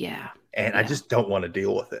 And I just don't want to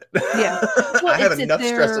deal with it. Yeah, I have enough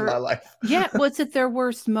stress in my life. Well, it's at their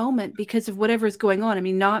worst moment because of whatever's going on. I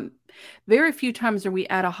mean, not very few times are we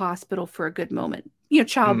at a hospital for a good moment.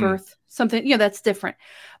 Childbirth, something, that's different.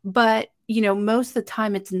 But, most of the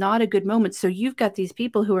time it's not a good moment. So you've got these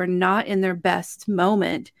people who are not in their best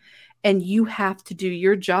moment and you have to do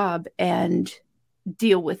your job and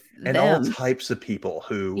deal with them. All types of people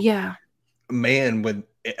who, man,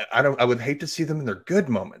 I would hate to see them in their good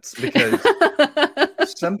moments because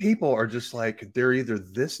some people are just like, they're either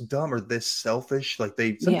this dumb or this selfish. Like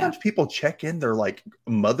sometimes people check in, they're like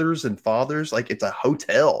mothers and fathers, like it's a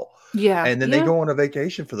hotel. Yeah. And then they go on a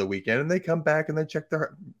vacation for the weekend and they come back and they check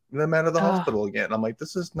them out of the hospital again. I'm like,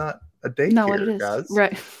 this is not a daycare, guys.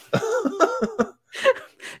 Right.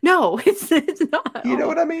 No, it's not. You know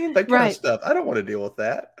what I mean? That kind of stuff. I don't want to deal with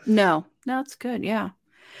that. No, it's good. Yeah.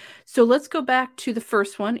 So let's go back to the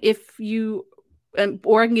first one. If you,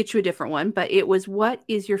 or I can get you a different one, but it was, what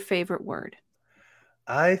is your favorite word?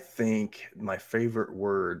 I think my favorite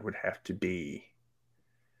word would have to be,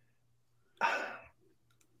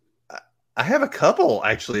 I have a couple,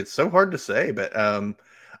 actually. It's so hard to say, but I'm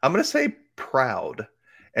going to say proud,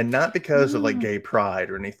 and not because of like gay pride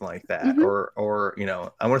or anything like that. Or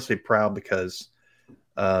I want to say proud because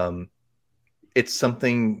it's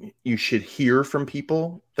something you should hear from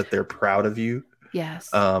people, that they're proud of you. Yes.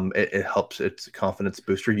 It helps. It's a confidence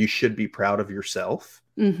booster. You should be proud of yourself.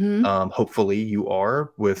 Hopefully you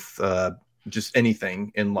are with just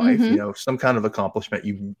anything in life, some kind of accomplishment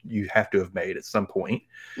you have to have made at some point,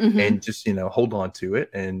 and just, hold on to it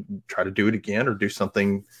and try to do it again or do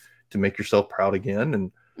something to make yourself proud again.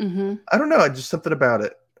 And I don't know, just something about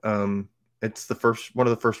it. It's one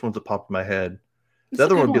of the first ones that popped in my head. The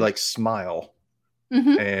other one would be like smile.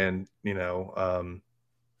 And,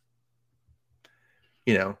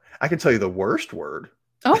 I can tell you the worst word.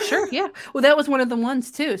 Oh, sure. Yeah. Well, that was one of the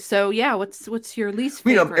ones too. So yeah, what's your least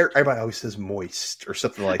favorite? Everybody always says moist or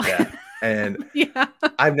something like that. And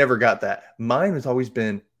I've never got that. Mine has always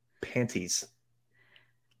been panties.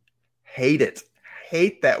 Hate it.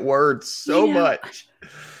 Hate that word so much.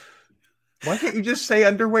 Why can't you just say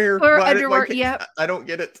underwear? Or underwear, yeah. I don't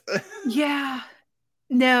get it. Yeah.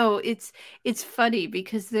 No, it's funny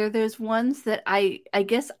because they're those ones that I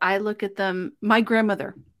guess I look at them. My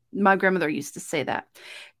grandmother used to say that.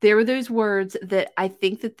 There were those words that I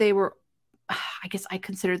think that they were, I guess I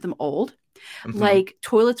considered them old. Mm-hmm. Like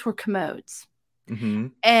toilets were commodes. Mm-hmm.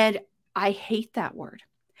 And I hate that word.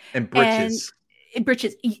 And britches. And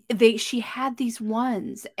britches. She had these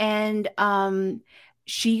ones, and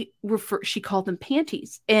she called them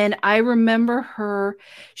panties. And I remember her.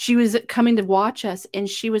 She was coming to watch us, and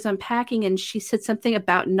she was unpacking, and she said something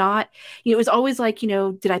about not. It was always like,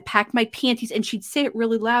 did I pack my panties? And she'd say it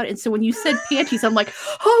really loud. And so when you said panties, I'm like,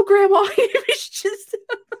 oh, Grandma, it was just.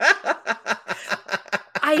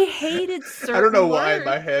 I hated certain I don't know why words. in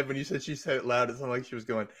my head when you said she said it loud, it sounded like she was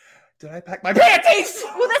going, did I pack my panties?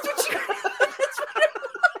 Well, that's what she.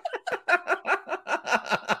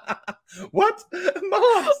 What? Mom,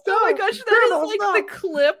 stop. Oh my gosh, that Grandma, is like stop. the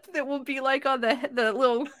clip that will be like on the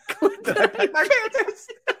little clip. Did I pack my panties?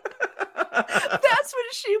 That's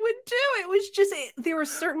what she would do. It was just, there were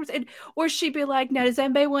certain, or she'd be like, now, does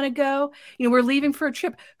anybody want to go? We're leaving for a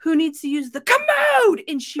trip. Who needs to use the commode?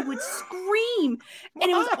 And she would scream. And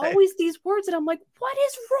it was always these words. And I'm like, what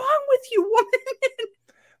is wrong with you, woman?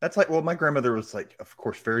 That's like, well, my grandmother was like, of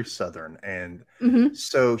course, very Southern. And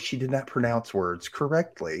so she did not pronounce words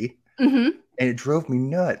correctly. And it drove me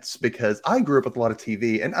nuts because I grew up with a lot of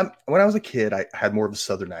TV. And when I was a kid, I had more of a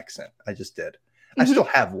Southern accent. I just did. I still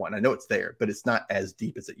have one. I know it's there, but it's not as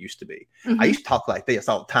deep as it used to be. I used to talk like this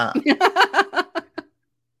all the time.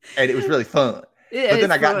 And it was really fun. But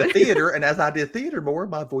then I got into theater, and as I did theater more,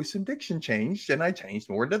 my voice and diction changed, and I changed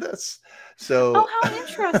more into this. So, oh, how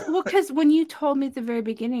interesting! Well, because when you told me at the very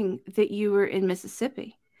beginning that you were in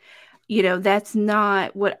Mississippi, that's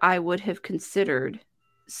not what I would have considered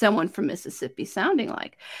someone from Mississippi sounding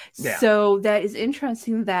like. Yeah. So that is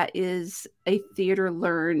interesting. That is a theater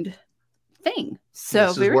learned thing. So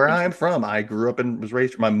this is where I am from. I grew up and was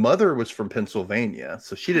raised. My mother was from Pennsylvania,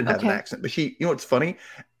 so she didn't have an accent. But she, what's funny?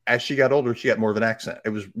 As she got older, she got more of an accent. It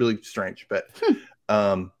was really strange. But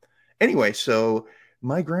anyway, so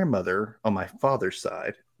my grandmother on my father's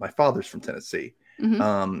side, my father's from Tennessee.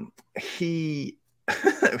 She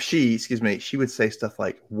would say stuff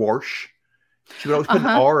like "wash." She would always put an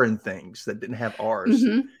R in things that didn't have R's,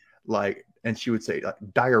 and she would say like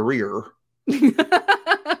diarrhea.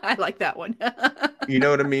 I like that one. You know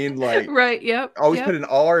what I mean? Like, right. Yep. Always put an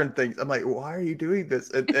R in things. I'm like, why are you doing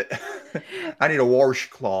this? I need a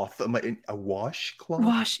washcloth. I'm like, a washcloth?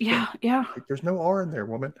 Wash. Yeah. Yeah. Like, there's no R in there,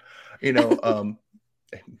 woman. It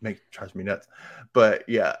drives me nuts. But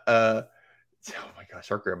yeah. Oh my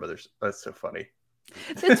gosh, our grandmothers. That's so funny.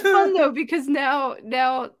 It's fun though, because now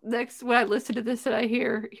next when I listen to this and I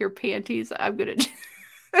hear panties, I'm gonna.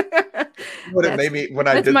 What it made me when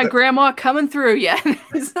I did my grandma coming through. Yeah.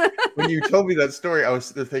 When you told me that story, I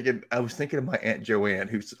was thinking of my Aunt Joanne,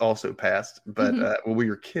 who's also passed. But when we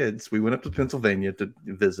were kids, we went up to Pennsylvania to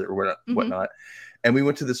visit or whatnot, and we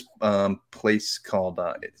went to this place called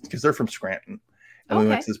because they're from Scranton, and we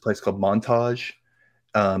went to this place called Montage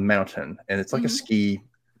Mountain, and it's like a ski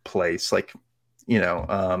place, like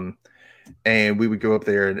and we would go up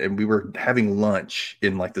there and we were having lunch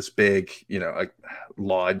in like this big, like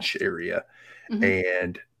lodge area.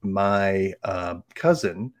 And my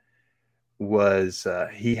cousin was,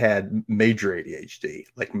 he had major ADHD,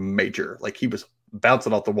 like major, like he was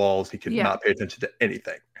bouncing off the walls. He could not pay attention to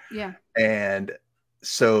anything. Yeah. And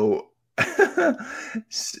so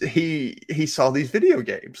he saw these video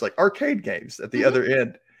games, like arcade games at the other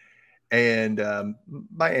end. And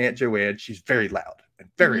my Aunt Joanne, she's very loud and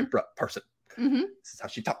very abrupt person. This is how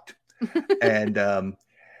she talked. And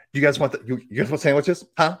you guys want you guys want sandwiches?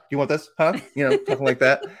 Huh? You want this? Huh? Something like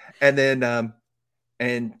that. And then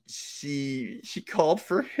and she called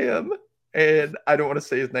for him, and I don't want to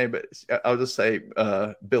say his name, but I'll just say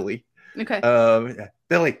Billy. Okay.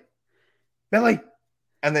 Billy.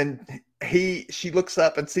 And then she looks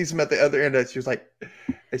up and sees him at the other end, and she was like,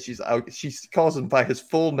 she calls him by his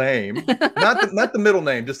full name, not the middle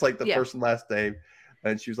name, just like the first and last name.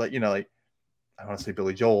 And she was like, I want to say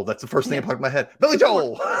Billy Joel. That's the first thing that popped in my head. Billy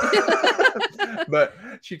Joel. But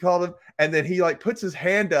she called him, and then he like puts his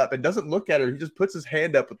hand up and doesn't look at her. He just puts his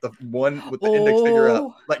hand up with the index finger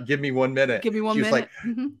up, like, give me 1 minute. Give me 1 minute. She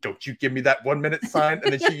was like, don't you give me that 1 minute sign.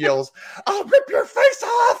 And then she yells, I'll rip your face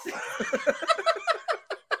off.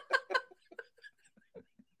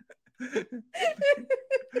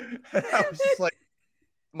 And I was just like,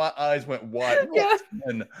 my eyes went wide. Yeah.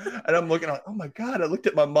 And I'm looking like, oh my God. I looked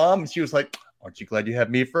at my mom, and she was like, aren't you glad you have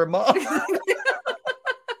me for a mom?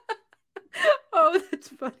 Oh, that's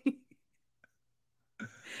funny.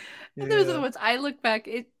 And those are the ones I look back.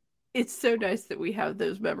 It's so nice that we have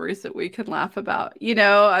those memories that we can laugh about.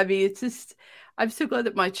 I mean, it's just, I'm so glad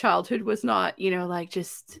that my childhood was not, like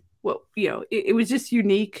just it was just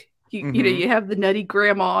unique. You have the nutty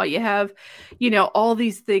grandma, you have, all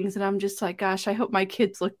these things. And I'm just like, gosh, I hope my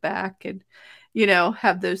kids look back and,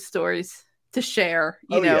 have those stories to share,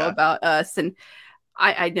 about us. And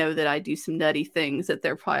I know that I do some nutty things that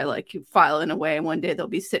they're probably like filing away. And one day they'll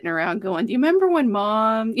be sitting around going, do you remember when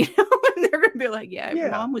mom, and they're going to be like, yeah,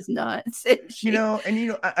 mom was nuts.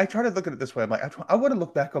 I try to look at it this way. I'm like, I want to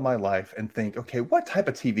look back on my life and think, okay, what type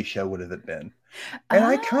of TV show would it have been? And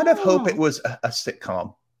I kind of hope it was a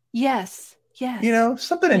sitcom. Yes.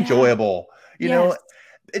 Something enjoyable.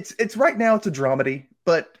 It's right now it's a dramedy,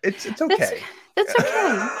 but it's okay. That's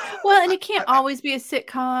okay. Well, and it can't always be a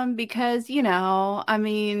sitcom because, I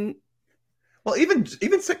mean. Well, even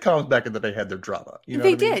sitcoms back in the day had their drama.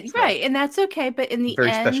 They did, so, right. And that's okay. But in the very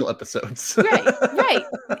end. Very special episodes. Right.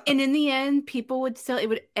 And in the end, it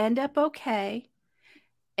would end up okay.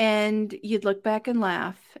 And you'd look back and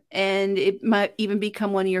laugh. And it might even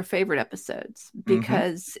become one of your favorite episodes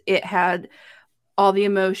because it had all the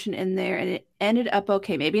emotion in there and it ended up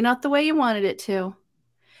okay. Maybe not the way you wanted it to.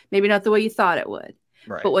 Maybe not the way you thought it would.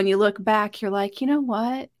 Right. But when you look back, you're like, you know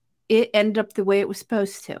what? It ended up the way it was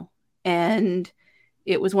supposed to. And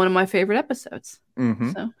it was one of my favorite episodes.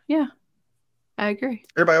 So, yeah, I agree.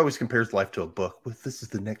 Everybody always compares life to a book. Well, this is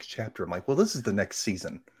the next chapter. I'm like, well, this is the next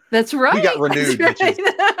season. That's right. We got renewed.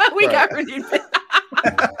 We got renewed.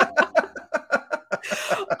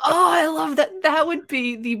 Oh, I love that. That would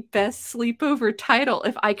be the best sleepover title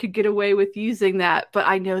if I could get away with using that. But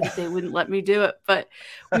I know that they wouldn't let me do it. But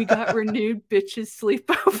we got renewed, bitches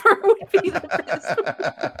sleepover would be the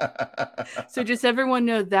best. So just everyone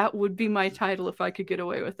know that would be my title if I could get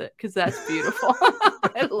away with it. Because that's beautiful.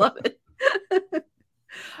 I love it.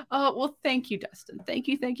 Well, thank you, Dustin.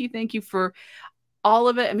 Thank you for all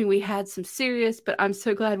of it. I mean, we had some serious, but I'm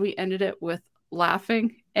so glad we ended it with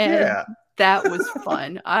laughing. And that was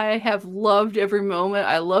fun. I have loved every moment.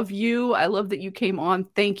 I love you. I love that you came on.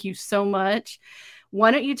 Thank you so much. Why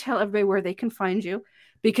don't you tell everybody where they can find you?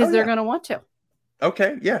 Because they're going to want to.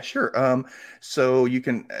 Okay. Yeah, sure. So you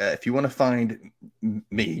can, if you want to find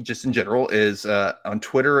me just in general is on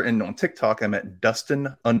Twitter and on TikTok, I'm at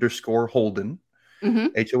Dustin_Holden. Holden,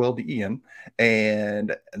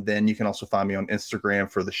 and then you can also find me on Instagram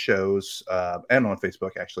for the shows and on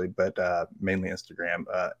Facebook actually, but mainly Instagram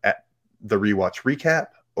at the Rewatch Recap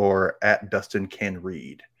or at Dustin Can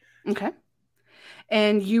Read. Okay.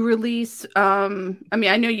 And you release I mean,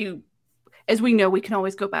 I know you, as we know, we can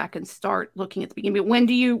always go back and start looking at the beginning, but when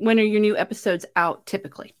are your new episodes out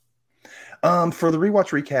typically? For the Rewatch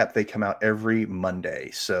Recap, they come out every Monday.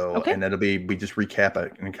 So, and we just recap an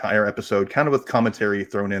entire episode, kind of with commentary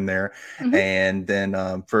thrown in there. And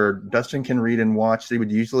then for Dustin Can Read and Watch, they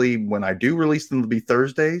would usually, when I do release them, it'll be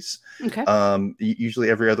Thursdays. Usually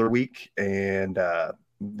every other week. And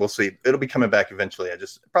we'll see. It'll be coming back eventually.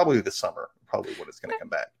 Probably this summer, probably when it's going to come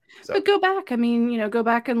back. So. But go back. I mean, go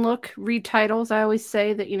back and look, read titles. I always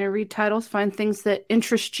say that, read titles, find things that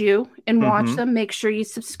interest you and watch them. Make sure you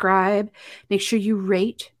subscribe. Make sure you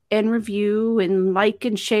rate and review and like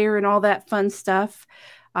and share and all that fun stuff.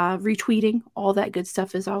 Retweeting, all that good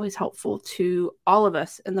stuff is always helpful to all of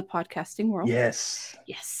us in the podcasting world. Yes.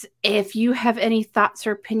 If you have any thoughts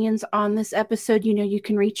or opinions on this episode, you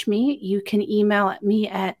can reach me. You can email me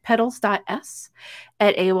at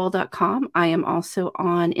petals.s@aol.com. I am also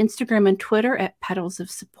on Instagram and Twitter at Petals of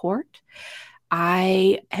Support.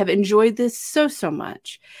 I have enjoyed this so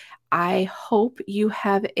much. I hope you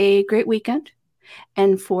have a great weekend.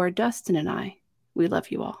 And for Dustin and I, we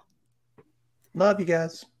love you all. Love you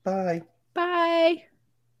guys. Bye. Bye.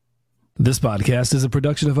 This podcast is a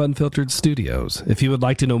production of Unfiltered Studios. If you would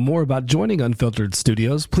like to know more about joining Unfiltered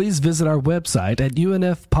Studios, please visit our website at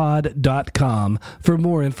unfpod.com for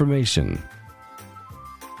more information.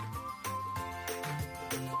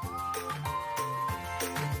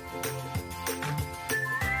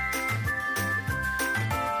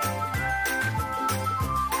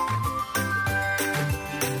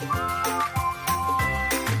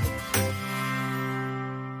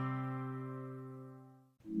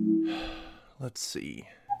 Let's see.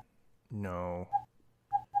 No.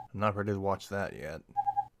 I'm not ready to watch that yet.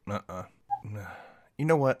 You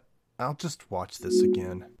know what? I'll just watch this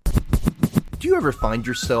again. Do you ever find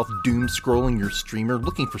yourself doom scrolling your streamer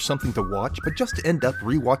looking for something to watch, but just end up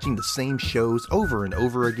rewatching the same shows over and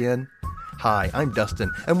over again? Hi, I'm Dustin,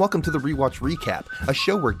 and welcome to the Rewatch Recap, a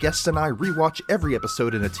show where guests and I rewatch every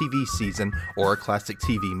episode in a TV season or a classic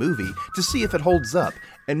TV movie to see if it holds up,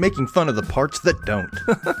 and making fun of the parts that don't.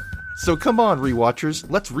 So come on, rewatchers,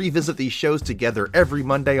 let's revisit these shows together every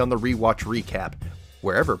Monday on the Rewatch Recap,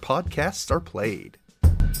 wherever podcasts are played.